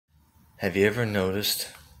Have you ever noticed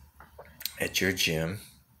at your gym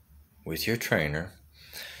with your trainer,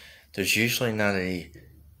 there's usually not a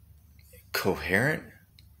coherent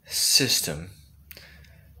system,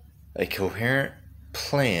 a coherent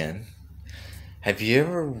plan? Have you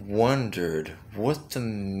ever wondered what the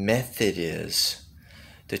method is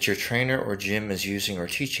that your trainer or gym is using or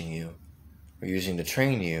teaching you or using to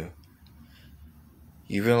train you?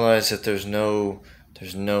 You realize that there's no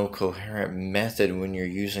coherent method when you're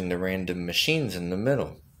using the random machines in the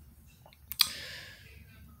middle.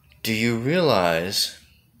 Do you realize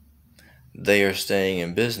they are staying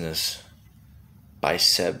in business by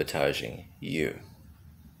sabotaging you?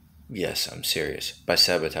 Yes, I'm serious. By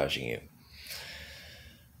sabotaging you.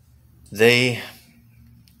 They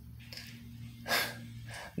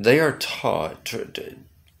are taught,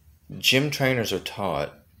 gym trainers are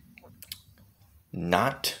taught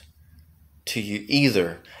not to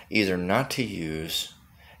either not to use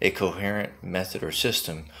a coherent method or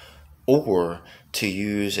system, or to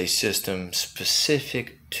use a system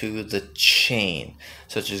specific to the chain,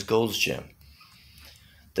 such as Gold's Gym.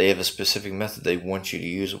 They have a specific method they want you to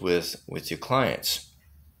use with your clients.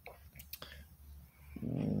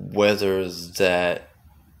 Whether that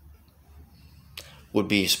would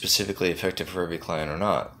be specifically effective for every client or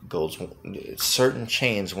not. Certain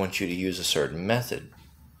chains want you to use a certain method.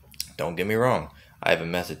 Don't get me wrong, I have a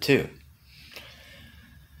method too.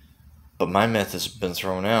 But my method's been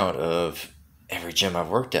thrown out of every gym I've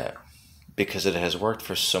worked at because it has worked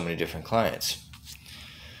for so many different clients.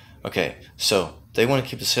 Okay, so they want to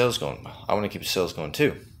keep the sales going. I want to keep the sales going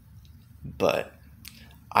too. But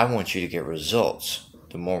I want you to get results.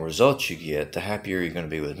 The more results you get, the happier you're going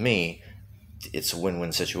to be with me. It's a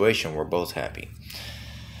win-win situation. We're both happy.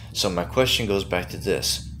 So my question goes back to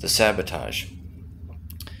this, the sabotage.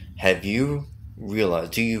 Have you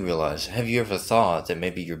ever thought that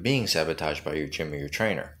maybe you're being sabotaged by your gym or your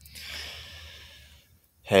trainer?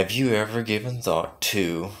 Have you ever given thought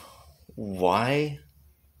to why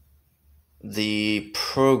the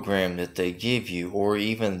program that they give you, or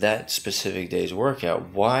even that specific day's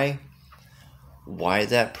workout, why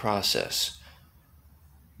that process?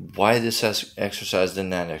 Why this exercise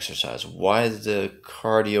than that exercise? Why the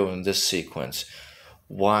cardio in this sequence?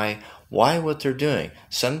 Why what they're doing?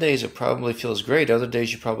 Some days it probably feels great. Other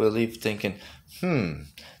days you probably leave thinking,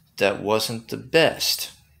 that wasn't the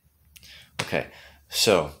best. Okay,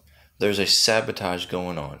 so there's a sabotage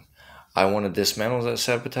going on. I want to dismantle that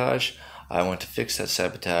sabotage. I want to fix that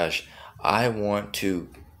sabotage. I want to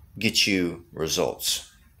get you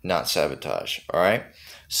results, not sabotage. All right?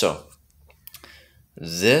 So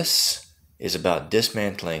this is about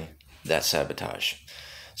dismantling that sabotage.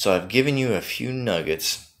 So I've given you a few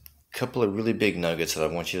nuggets, a couple of really big nuggets that I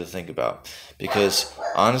want you to think about. Because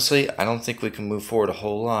honestly, I don't think we can move forward a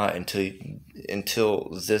whole lot until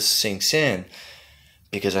this sinks in.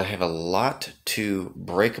 Because I have a lot to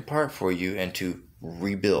break apart for you and to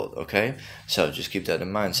rebuild, okay? So just keep that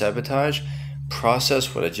in mind. Sabotage,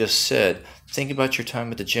 process what I just said. Think about your time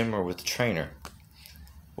at the gym or with the trainer.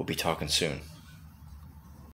 We'll be talking soon.